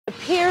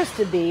appears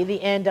to be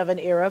the end of an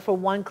era for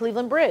one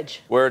Cleveland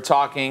bridge. We're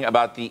talking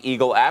about the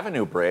Eagle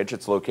Avenue Bridge.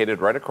 It's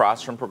located right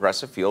across from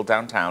Progressive Field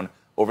downtown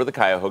over the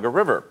Cuyahoga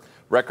River.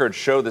 Records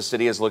show the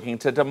city is looking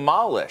to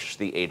demolish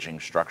the aging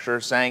structure,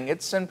 saying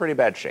it's in pretty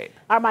bad shape.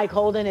 Our Mike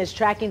Holden is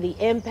tracking the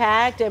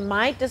impact. And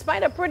Mike,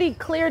 despite a pretty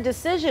clear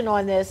decision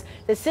on this,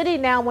 the city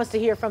now wants to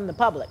hear from the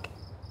public.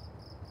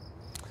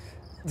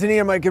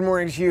 Danita, Mike, good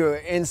morning to you.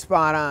 In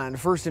spot on.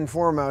 First and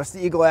foremost,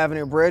 the Eagle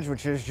Avenue Bridge,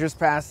 which is just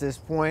past this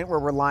point where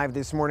we're live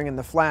this morning in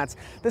the flats.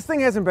 This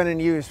thing hasn't been in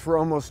use for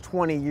almost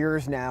 20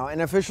 years now,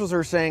 and officials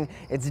are saying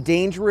it's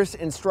dangerous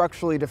and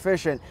structurally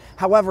deficient.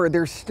 However,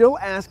 they're still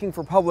asking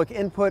for public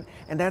input,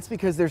 and that's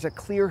because there's a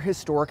clear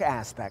historic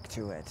aspect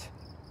to it.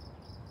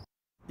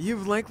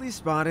 You've likely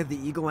spotted the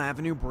Eagle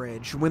Avenue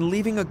Bridge when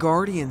leaving a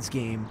Guardians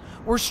game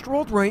or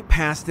strolled right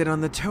past it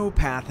on the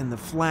towpath in the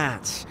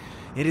flats.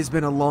 It has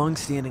been a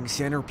long-standing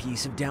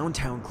centerpiece of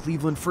downtown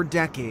Cleveland for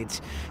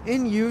decades,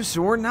 in use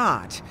or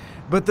not,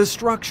 but the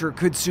structure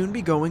could soon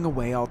be going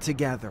away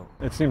altogether.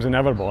 It seems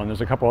inevitable, and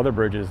there's a couple other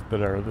bridges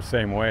that are the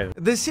same way.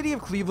 The city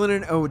of Cleveland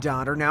and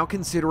ODOT are now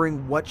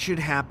considering what should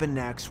happen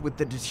next with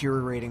the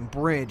deteriorating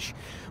bridge,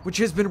 which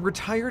has been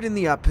retired in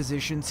the up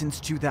position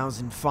since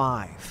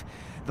 2005.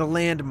 The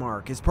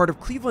landmark is part of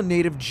Cleveland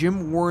native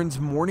Jim Warren's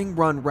morning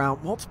run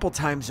route multiple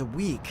times a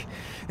week.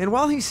 And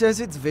while he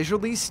says it's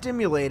visually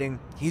stimulating,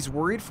 he's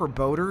worried for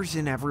boaters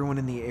and everyone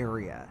in the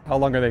area. How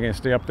long are they going to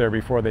stay up there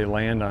before they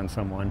land on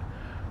someone?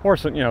 Or,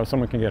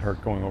 someone can get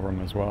hurt going over them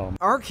as well.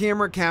 Our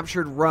camera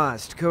captured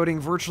rust coating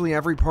virtually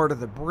every part of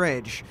the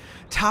bridge.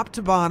 Top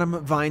to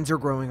bottom, vines are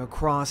growing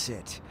across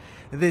it.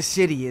 The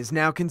city is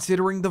now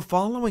considering the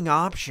following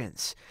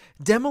options: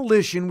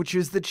 demolition, which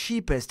is the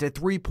cheapest at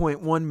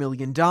 $3.1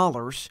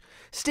 million,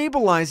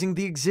 stabilizing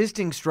the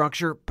existing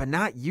structure but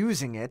not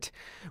using it,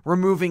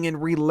 removing and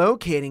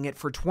relocating it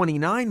for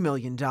 $29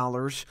 million,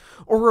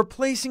 or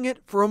replacing it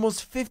for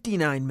almost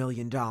 $59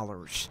 million.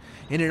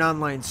 In an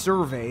online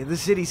survey, the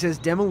city says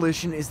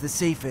demolition is the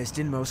safest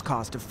and most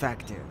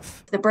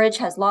cost-effective. The bridge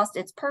has lost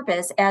its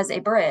purpose as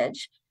a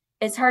bridge.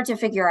 It's hard to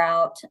figure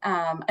out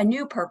a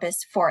new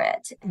purpose for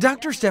it.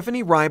 Dr.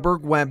 Stephanie Ryberg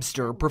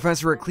Webster,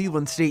 professor at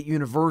Cleveland State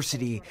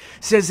University,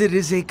 says it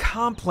is a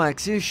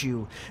complex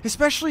issue,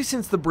 especially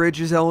since the bridge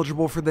is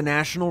eligible for the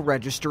National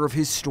Register of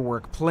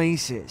Historic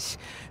Places.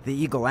 The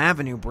Eagle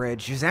Avenue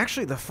Bridge is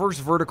actually the first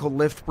vertical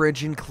lift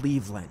bridge in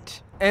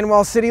Cleveland. And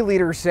while city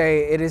leaders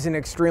say it is an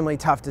extremely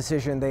tough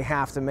decision they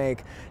have to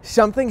make,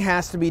 something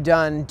has to be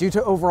done due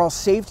to overall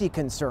safety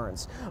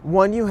concerns.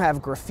 One, you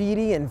have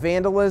graffiti and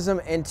vandalism,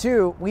 and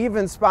two, we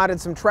even spotted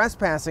some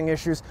trespassing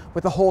issues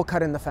with a hole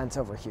cut in the fence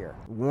over here.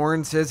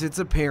 Warren says it's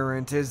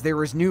apparent as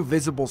there is new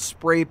visible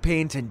spray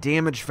paint and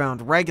damage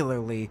found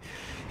regularly.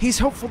 He's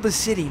hopeful the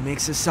city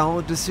makes a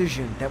solid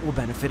decision that will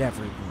benefit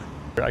everyone.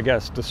 I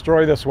guess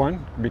destroy this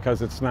one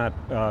because it's not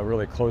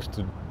really close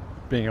to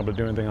being able to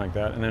do anything like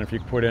that. And then if you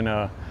put in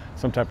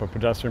some type of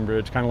pedestrian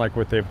bridge, kind of like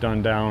what they've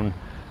done down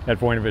at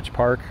Voinovich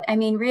Park. I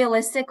mean,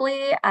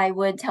 realistically, I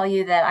would tell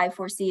you that I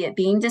foresee it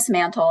being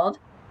dismantled.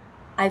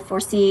 I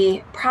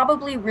foresee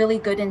probably really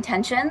good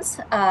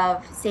intentions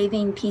of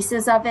saving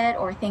pieces of it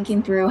or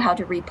thinking through how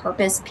to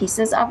repurpose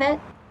pieces of it.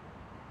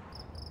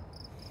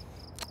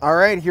 All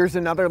right, here's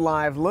another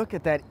live look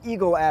at that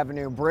Eagle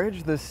Avenue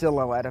Bridge, the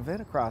silhouette of it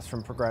across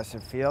from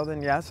Progressive Field.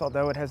 And yes,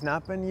 although it has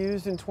not been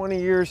used in 20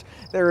 years,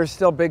 there is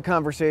still big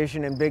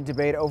conversation and big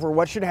debate over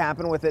what should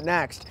happen with it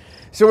next.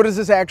 So what does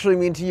this actually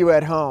mean to you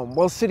at home?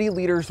 Well, city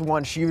leaders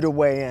want you to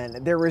weigh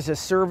in. There is a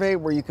survey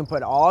where you can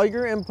put all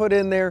your input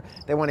in there.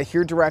 They want to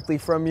hear directly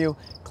from you.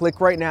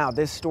 Click right now,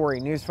 this story,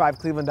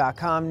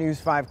 news5cleveland.com, News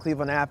 5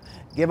 Cleveland app.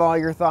 Give all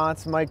your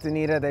thoughts. Mike,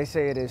 Danita, they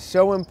say it is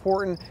so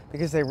important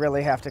because they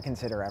really have to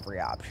consider every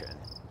option.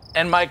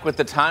 And Mike, with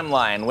the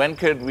timeline, when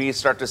could we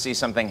start to see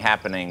something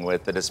happening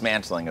with the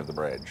dismantling of the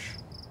bridge?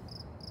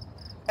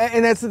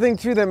 And that's the thing,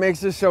 too, that makes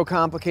this so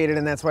complicated,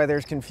 and that's why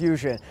there's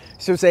confusion.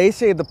 So they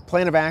say the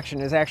plan of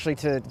action is actually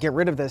to get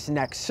rid of this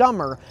next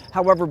summer.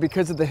 However,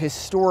 because of the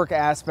historic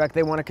aspect,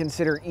 they want to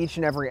consider each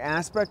and every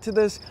aspect to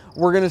this.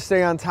 We're going to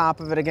stay on top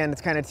of it. Again,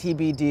 it's kind of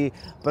TBD,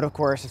 but of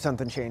course, if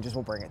something changes,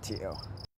 we'll bring it to you.